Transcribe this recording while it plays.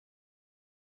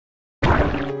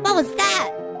What was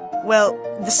that? Well,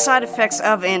 the side effects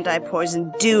of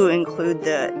anti-poison do include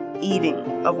the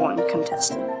eating of one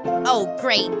contestant. Oh,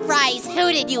 great. Fries,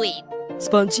 who did you eat?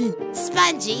 Spongy.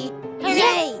 Spongy? Hooray!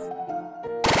 Yes.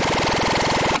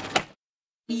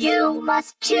 You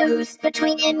must choose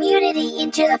between immunity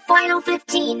into the final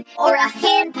 15 or a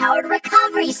hand-powered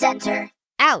recovery center.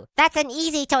 Oh, that's an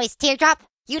easy choice, Teardrop.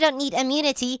 You don't need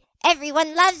immunity.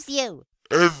 Everyone loves you.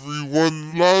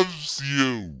 Everyone loves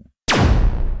you.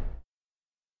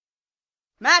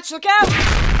 Match, look out!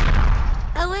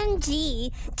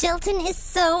 OMG, Jilton is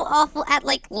so awful at,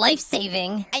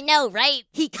 life-saving. I know, right?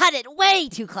 He cut it way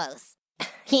too close.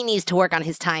 He needs to work on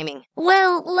his timing.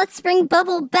 Well, let's bring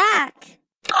Bubble back.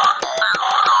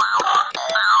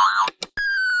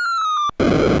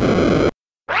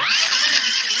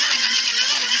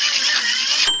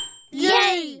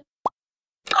 Yay!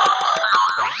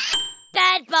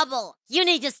 Bad Bubble! You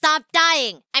need to stop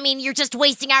dying. I mean, you're just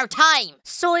wasting our time.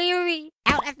 Sorry.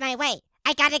 Out of my way.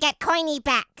 I gotta get Coiny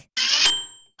back.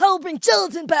 I'll bring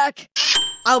Gelatin back.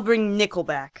 I'll bring Nickel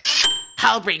back.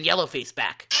 I'll bring Yellowface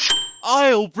back.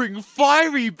 I'll bring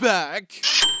Fiery back.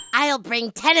 I'll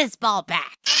bring Tennis Ball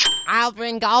back. I'll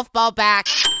bring Golf Ball back.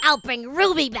 I'll bring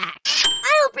Ruby back.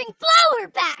 I'll bring Flower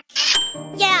back.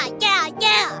 Yeah!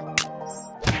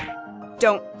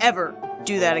 Don't ever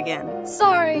do that again.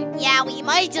 Sorry. Yeah, we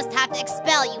might just have to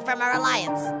expel you from our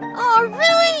alliance. Oh,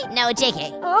 really? No,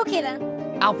 JK. Oh, okay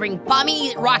then. I'll bring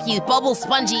Bummy, Rocky, Bubble,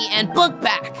 Spongy, and Book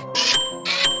back.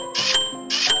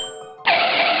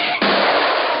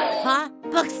 Huh?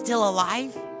 Book's still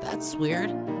alive? That's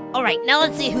weird. All right, now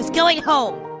let's see who's going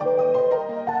home.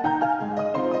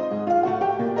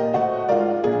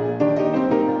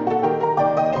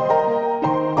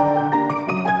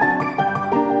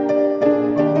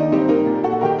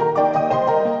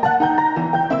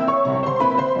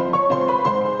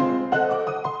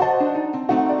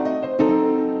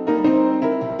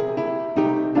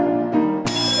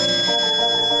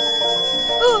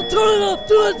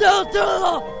 Turn it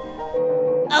off.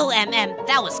 OMM,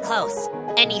 that was close.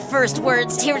 Any first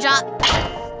words, Teardrop?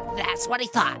 That's what I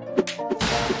thought.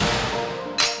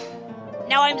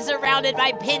 Now I'm surrounded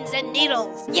by pins and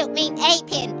needles. You mean a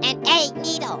pin and a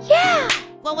needle. Yeah!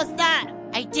 What was that?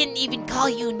 I didn't even call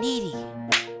you needy.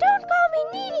 Don't call me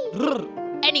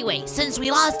needy. Anyway, since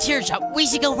we lost Teardrop, we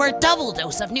should go for a double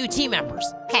dose of new team members.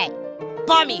 Okay.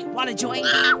 Bummy, wanna join?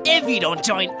 If you don't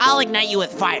join, I'll ignite you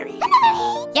with Fiery.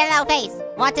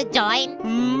 Yellowface, want to join?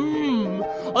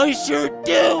 I sure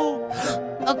do.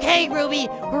 Okay, Ruby,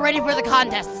 we're ready for the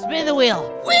contest. Spin the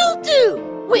wheel. Will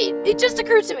do. Wait, it just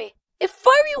occurred to me. If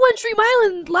Fiery won Dream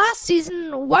Island last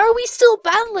season, why are we still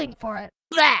battling for it?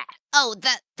 Blah! Oh,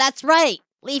 that's right.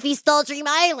 Leafy stole Dream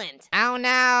Island. Oh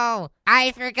no,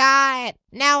 I forgot.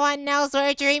 No one knows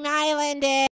where Dream Island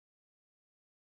is.